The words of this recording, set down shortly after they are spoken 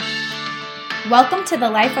Welcome to the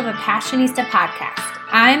Life of a Passionista podcast.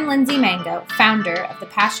 I'm Lindsay Mango, founder of the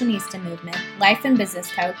Passionista movement, life and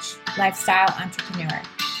business coach, lifestyle entrepreneur.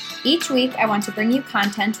 Each week, I want to bring you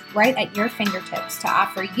content right at your fingertips to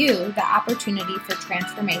offer you the opportunity for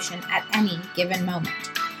transformation at any given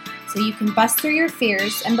moment, so you can bust through your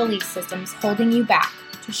fears and belief systems holding you back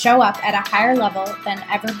to show up at a higher level than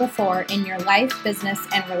ever before in your life, business,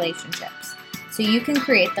 and relationships, so you can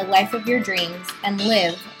create the life of your dreams and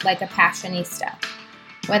live like a passionista.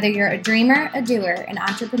 Whether you're a dreamer, a doer, an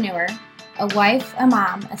entrepreneur, a wife, a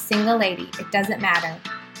mom, a single lady, it doesn't matter.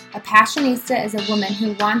 A passionista is a woman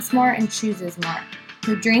who wants more and chooses more,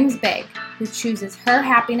 who dreams big, who chooses her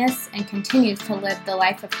happiness and continues to live the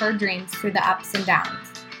life of her dreams through the ups and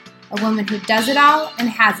downs. A woman who does it all and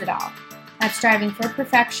has it all, not striving for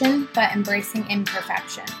perfection, but embracing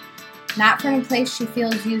imperfection. Not from a place she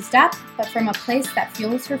feels used up, but from a place that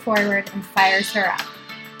fuels her forward and fires her up.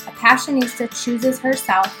 A passionista chooses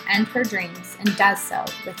herself and her dreams and does so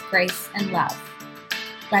with grace and love.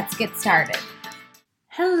 Let's get started.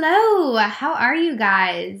 Hello, how are you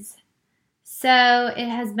guys? So it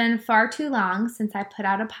has been far too long since I put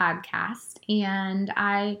out a podcast, and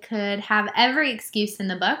I could have every excuse in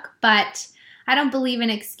the book, but I don't believe in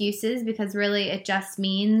excuses because really it just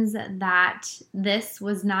means that this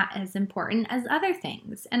was not as important as other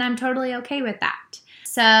things, and I'm totally okay with that.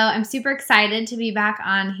 So I'm super excited to be back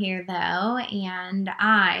on here though, and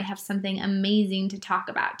I have something amazing to talk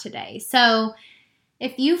about today. So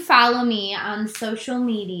if you follow me on social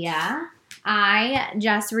media, I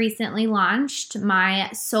just recently launched my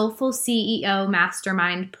Soulful CEO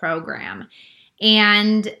Mastermind program,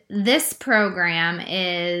 and this program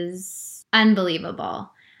is unbelievable.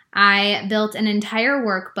 I built an entire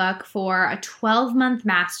workbook for a 12-month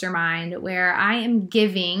mastermind where I am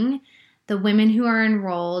giving the women who are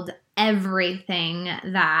enrolled everything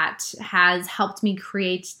that has helped me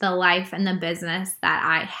create the life and the business that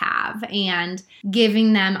I have, and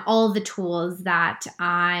giving them all the tools that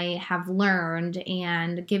I have learned,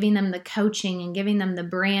 and giving them the coaching and giving them the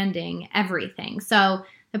branding, everything. So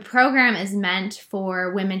the program is meant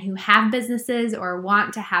for women who have businesses or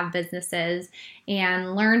want to have businesses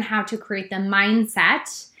and learn how to create the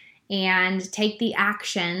mindset and take the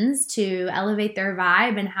actions to elevate their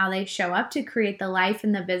vibe and how they show up to create the life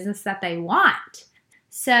and the business that they want.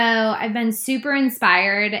 So I've been super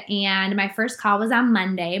inspired, and my first call was on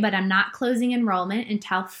Monday, but I'm not closing enrollment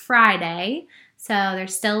until Friday, so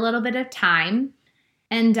there's still a little bit of time.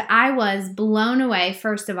 And I was blown away,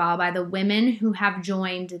 first of all, by the women who have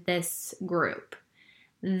joined this group.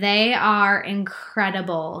 They are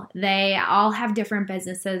incredible. They all have different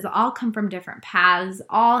businesses, all come from different paths,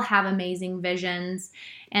 all have amazing visions,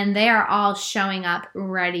 and they are all showing up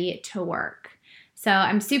ready to work. So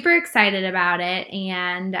I'm super excited about it,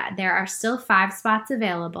 and there are still 5 spots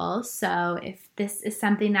available. So if this is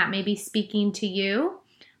something that may be speaking to you,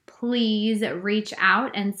 please reach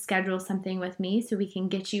out and schedule something with me so we can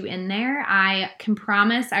get you in there. I can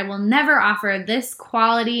promise I will never offer this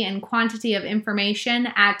quality and quantity of information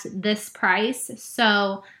at this price.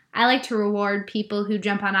 So I like to reward people who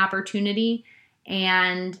jump on opportunity,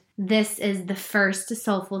 and this is the first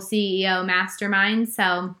Soulful CEO Mastermind.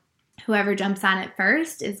 So whoever jumps on it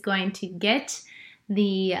first is going to get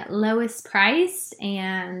the lowest price,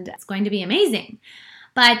 and it's going to be amazing.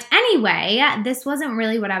 But anyway, this wasn't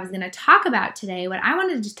really what I was going to talk about today. What I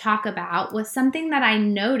wanted to talk about was something that I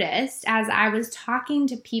noticed as I was talking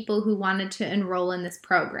to people who wanted to enroll in this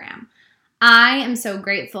program. I am so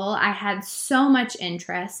grateful. I had so much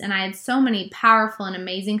interest, and I had so many powerful and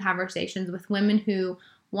amazing conversations with women who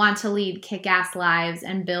want to lead kick-ass lives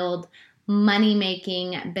and build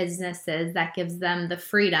money-making businesses that gives them the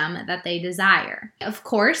freedom that they desire. Of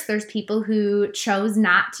course, there's people who chose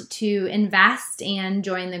not to invest and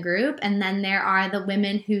join the group, and then there are the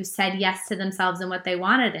women who said yes to themselves and what they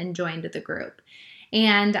wanted and joined the group.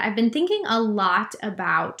 And I've been thinking a lot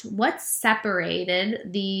about what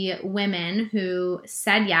separated the women who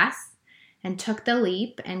said yes and took the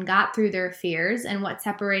leap and got through their fears, and what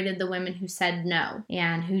separated the women who said no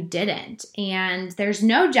and who didn't. And there's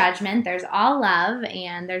no judgment, there's all love,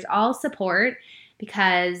 and there's all support,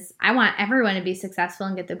 because I want everyone to be successful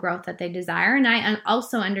and get the growth that they desire. And I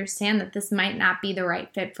also understand that this might not be the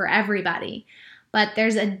right fit for everybody. But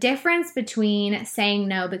there's a difference between saying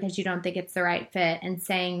no because you don't think it's the right fit and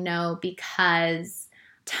saying no because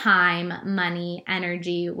time, money,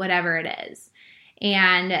 energy, whatever it is.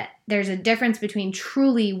 And there's a difference between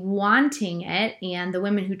truly wanting it and the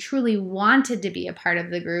women who truly wanted to be a part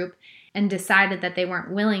of the group and decided that they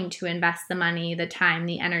weren't willing to invest the money, the time,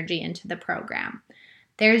 the energy into the program.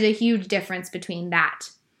 There's a huge difference between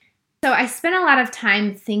that. So I spent a lot of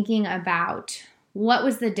time thinking about what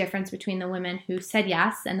was the difference between the women who said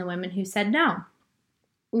yes and the women who said no.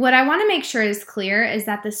 What I want to make sure is clear is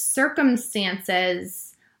that the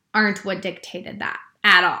circumstances aren't what dictated that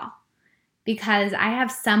at all. Because I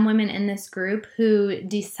have some women in this group who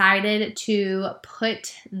decided to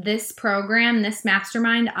put this program, this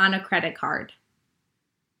mastermind, on a credit card.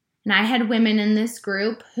 And I had women in this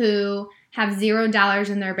group who have $0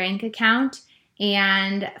 in their bank account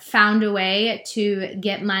and found a way to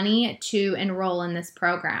get money to enroll in this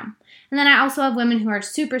program. And then I also have women who are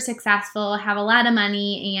super successful, have a lot of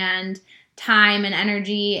money and time and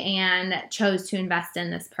energy, and chose to invest in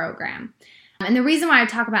this program. And the reason why I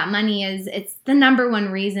talk about money is it's the number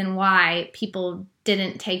one reason why people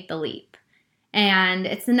didn't take the leap. And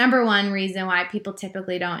it's the number one reason why people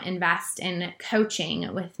typically don't invest in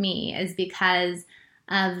coaching with me is because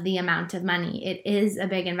of the amount of money. It is a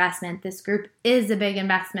big investment. This group is a big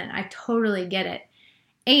investment. I totally get it.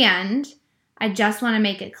 And I just want to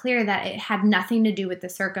make it clear that it had nothing to do with the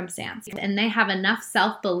circumstance. And they have enough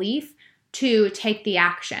self-belief to take the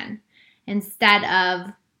action instead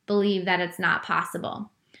of believe that it's not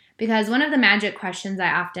possible. Because one of the magic questions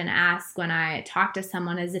I often ask when I talk to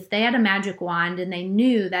someone is if they had a magic wand and they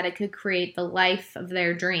knew that it could create the life of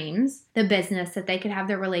their dreams, the business, that they could have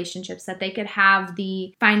the relationships, that they could have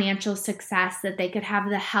the financial success, that they could have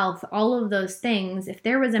the health, all of those things, if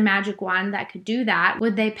there was a magic wand that could do that,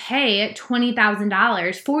 would they pay $20,000,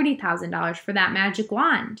 $40,000 for that magic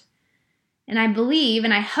wand? And I believe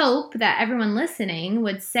and I hope that everyone listening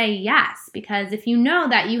would say yes, because if you know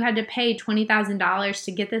that you had to pay $20,000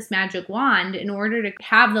 to get this magic wand in order to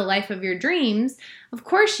have the life of your dreams, of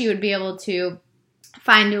course you would be able to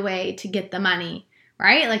find a way to get the money,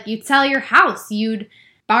 right? Like you'd sell your house, you'd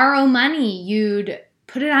borrow money, you'd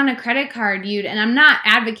put it on a credit card, and I'm not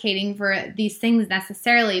advocating for these things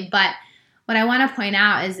necessarily, but what I want to point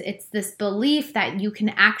out is it's this belief that you can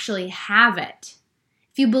actually have it.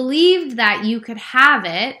 If you believed that you could have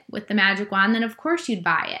it with the magic wand, then of course you'd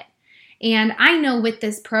buy it. And I know with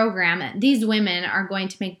this program, these women are going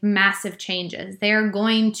to make massive changes. They are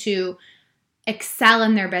going to excel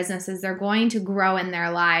in their businesses. They're going to grow in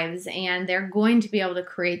their lives, and they're going to be able to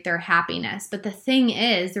create their happiness. But the thing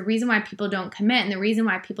is, the reason why people don't commit and the reason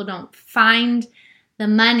why people don't find the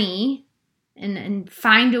money and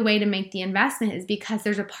find a way to make the investment is because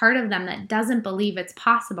there's a part of them that doesn't believe it's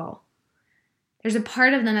possible. There's a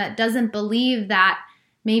part of them that doesn't believe that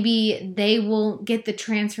maybe they will get the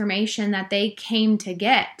transformation that they came to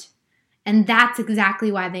get. And that's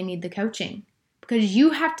exactly why they need the coaching. Because you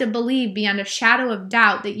have to believe beyond a shadow of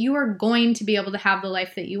doubt that you are going to be able to have the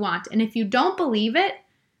life that you want. And if you don't believe it,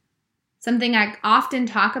 something I often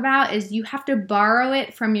talk about is you have to borrow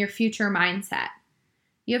it from your future mindset.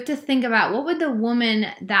 You have to think about, what would the woman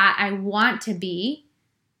that I want to be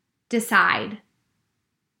decide?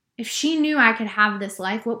 If she knew I could have this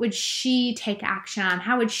life, what would she take action on?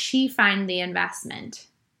 How would she find the investment?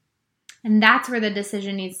 And that's where the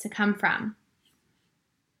decision needs to come from.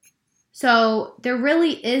 So there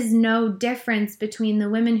really is no difference between the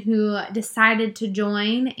women who decided to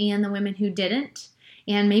join and the women who didn't.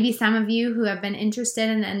 And maybe some of you who have been interested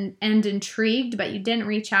and intrigued, but you didn't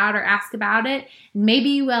reach out or ask about it. Maybe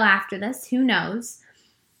you will after this, who knows?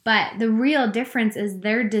 But the real difference is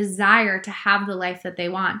their desire to have the life that they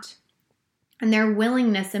want and their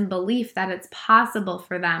willingness and belief that it's possible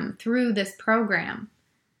for them through this program.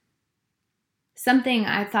 Something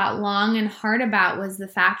I thought long and hard about was the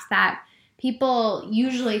fact that people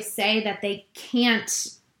usually say that they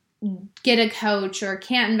can't get a coach or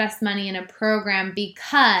can't invest money in a program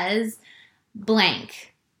because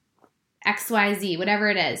blank, XYZ, whatever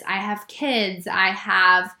it is. I have kids, I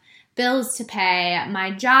have bills to pay,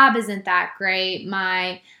 my job isn't that great,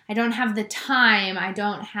 I don't have the time, I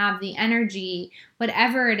don't have the energy,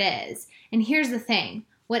 whatever it is. And here's the thing,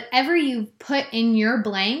 whatever you put in your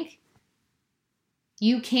blank,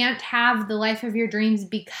 you can't have the life of your dreams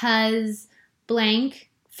because blank,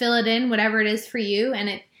 fill it in, whatever it is for you, and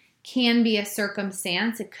it can be a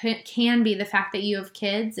circumstance. It can be the fact that you have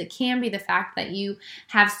kids. It can be the fact that you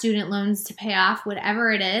have student loans to pay off,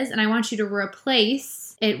 whatever it is. And I want you to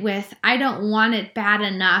replace it with, I don't want it bad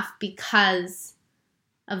enough because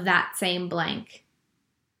of that same blank.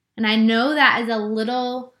 And I know that is a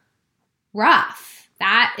little rough.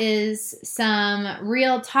 That is some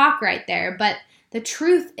real talk right there. But the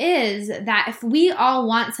truth is that if we all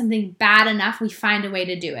want something bad enough, we find a way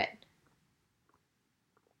to do it.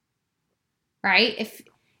 Right?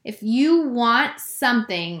 If you want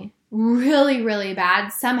something really, really bad,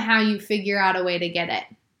 somehow you figure out a way to get it.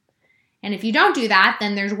 And if you don't do that,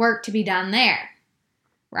 then there's work to be done there.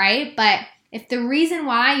 right? But if the reason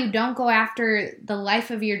why you don't go after the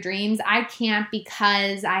life of your dreams, I can't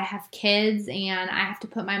because I have kids and I have to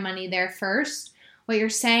put my money there first, what you're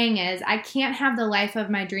saying is, I can't have the life of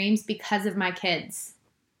my dreams because of my kids.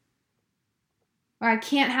 Or I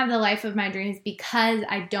can't have the life of my dreams because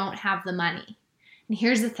I don't have the money. And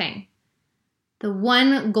here's the thing. The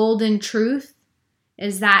one golden truth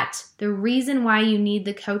is that the reason why you need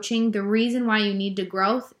the coaching, the reason why you need the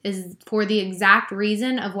growth is for the exact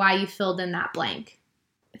reason of why you filled in that blank.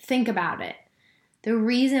 Think about it. The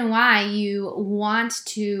reason why you want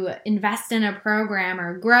to invest in a program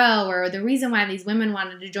or grow, or the reason why these women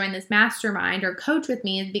wanted to join this mastermind or coach with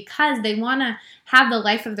me is because they want to have the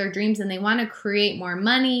life of their dreams and they want to create more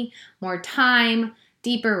money, more time,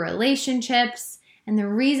 deeper relationships. And the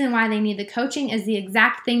reason why they need the coaching is the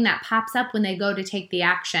exact thing that pops up when they go to take the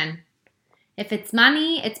action. If it's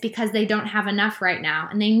money, it's because they don't have enough right now.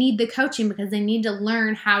 And they need the coaching because they need to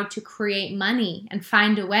learn how to create money and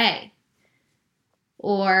find a way.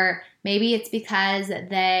 Or maybe it's because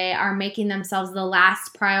they are making themselves the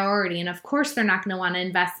last priority. And of course, they're not going to want to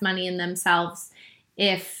invest money in themselves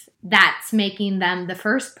if that's making them the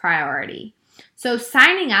first priority. So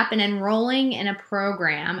signing up and enrolling in a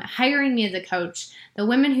program, hiring me as a coach, the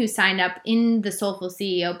women who signed up in the Soulful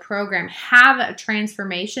CEO program have a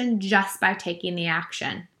transformation just by taking the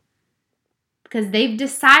action. Because they've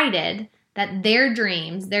decided that their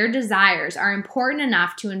dreams, their desires are important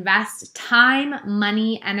enough to invest time,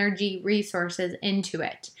 money, energy, resources into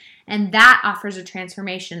it. And that offers a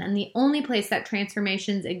transformation. And the only place that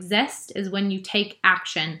transformations exist is when you take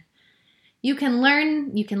action. You can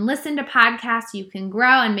learn, you can listen to podcasts, you can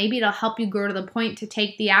grow, and maybe it'll help you grow to the point to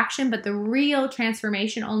take the action, but the real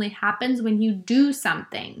transformation only happens when you do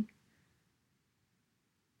something.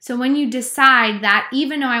 So when you decide that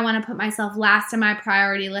even though I want to put myself last on my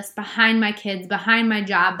priority list, behind my kids, behind my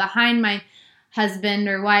job, behind my husband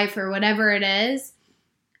or wife or whatever it is,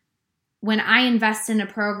 when I invest in a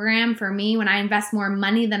program for me, when I invest more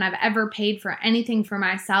money than I've ever paid for anything for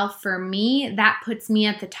myself, for me, that puts me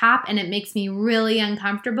at the top and it makes me really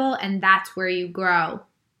uncomfortable, and that's where you grow.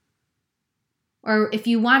 Or if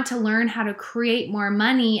you want to learn how to create more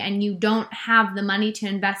money and you don't have the money to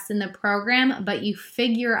invest in the program, but you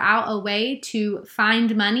figure out a way to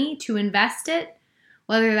find money to invest it,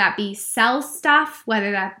 whether that be sell stuff,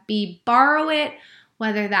 whether that be borrow it,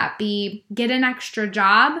 whether that be get an extra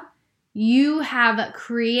job, you have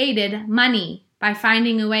created money by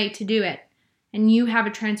finding a way to do it. And you have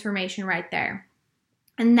a transformation right there.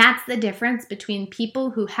 And that's the difference between people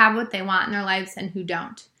who have what they want in their lives and who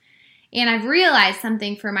don't. And I've realized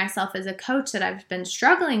something for myself as a coach that I've been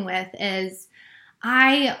struggling with is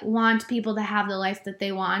I want people to have the life that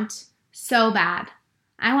they want so bad.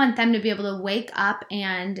 I want them to be able to wake up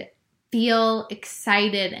and feel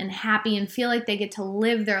excited and happy and feel like they get to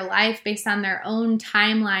live their life based on their own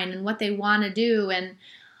timeline and what they want to do and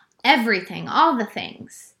everything, all the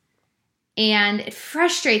things. And it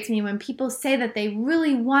frustrates me when people say that they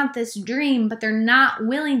really want this dream, but they're not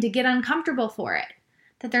willing to get uncomfortable for it,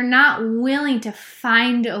 that they're not willing to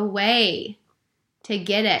find a way to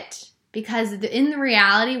get it. Because in the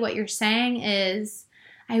reality, what you're saying is,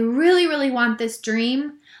 I really, really want this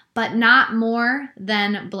dream, but not more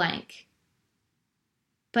than blank.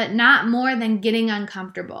 But not more than getting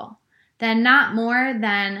uncomfortable. Then not more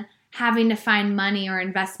than having to find money or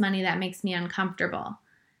invest money that makes me uncomfortable.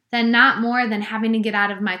 Then not more than having to get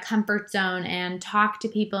out of my comfort zone and talk to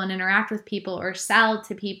people and interact with people or sell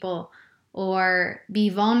to people or be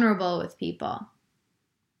vulnerable with people.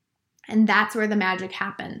 And that's where the magic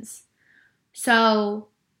happens. So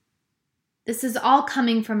this is all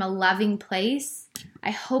coming from a loving place. I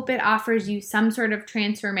hope it offers you some sort of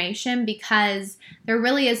transformation, because there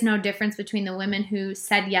really is no difference between the women who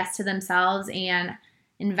said yes to themselves and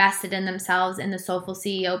invested in themselves in the Soulful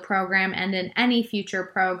CEO program and in any future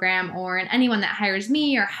program, or in anyone that hires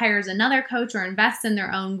me or hires another coach or invests in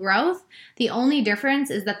their own growth. The only difference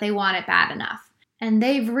is that they want it bad enough. And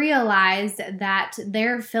they've realized that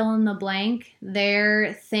their fill in the blank,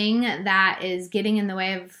 their thing that is getting in the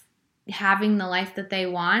way of having the life that they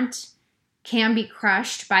want, can be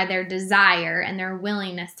crushed by their desire and their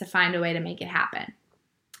willingness to find a way to make it happen.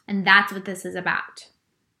 And that's what this is about.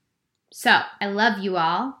 So, I love you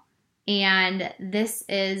all, and this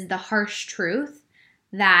is the harsh truth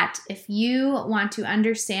that if you want to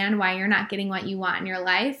understand why you're not getting what you want in your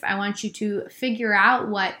life, I want you to figure out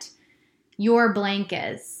what your blank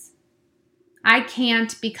is. I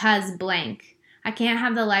can't because blank. I can't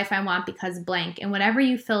have the life I want because blank. And whatever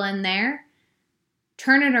you fill in there,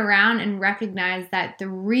 turn it around and recognize that the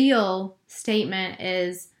real statement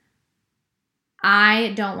is,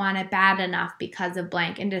 I don't want it bad enough because of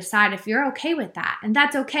blank, and decide if you're okay with that. And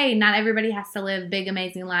that's okay. Not everybody has to live big,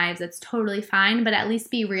 amazing lives. That's totally fine, but at least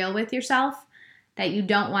be real with yourself that you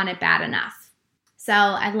don't want it bad enough. So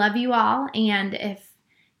I love you all, and if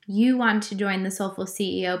you want to join the Soulful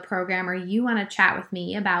CEO program or you want to chat with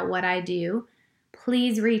me about what I do,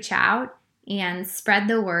 please reach out and spread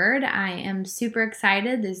the word. I am super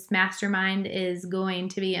excited. This mastermind is going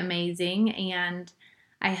to be amazing, and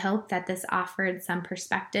I hope that this offered some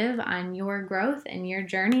perspective on your growth and your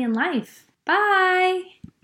journey in life. Bye!